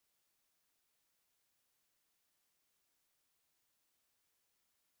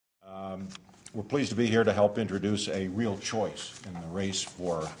We're pleased to be here to help introduce a real choice in the race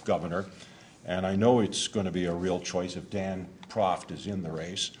for governor. And I know it's going to be a real choice if Dan Proft is in the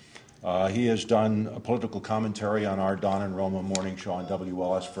race. He has done a political commentary on our Don and Roma morning show on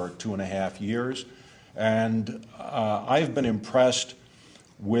WLS for 2.5 years. And I've been impressed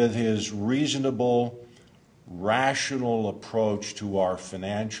with his reasonable, rational approach to our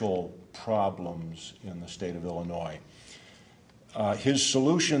financial problems in the state of Illinois. His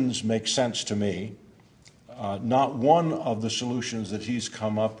solutions make sense to me. Not one of the solutions that he's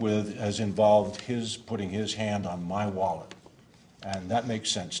come up with has involved his putting his hand on my wallet, and that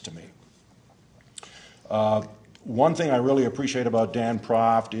makes sense to me. One thing I really appreciate about Dan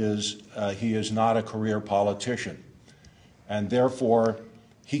Proft is he is not a career politician, and therefore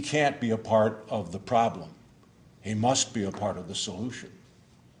he can't be a part of the problem. He must be a part of the solution.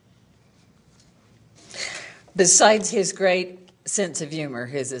 Besides his great sense of humor,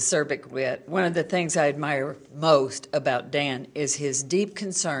 his acerbic wit, one of the things I admire most about Dan is his deep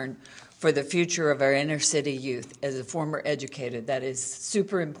concern for the future of our inner city youth. As a former educator, that is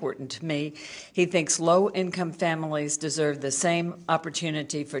super important to me. He thinks low-income families deserve the same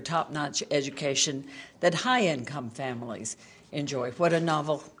opportunity for top-notch education that high-income families enjoy. What a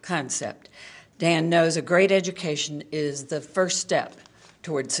novel concept. Dan knows a great education is the first step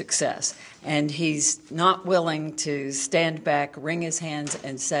toward success, and he's not willing to stand back, wring his hands,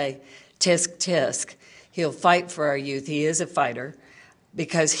 and say, tisk, tisk. He'll fight for our youth. He is a fighter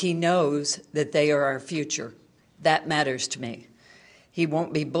because he knows that they are our future. That matters to me. He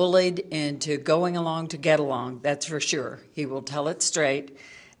won't be bullied into going along to get along, that's for sure. He will tell it straight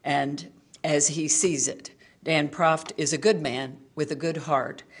and as he sees it. Dan Proft is a good man with a good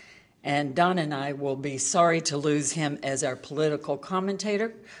heart. And Don and I will be sorry to lose him as our political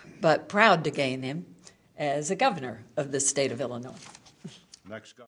commentator, but proud to gain him as a governor of the state of Illinois. Next.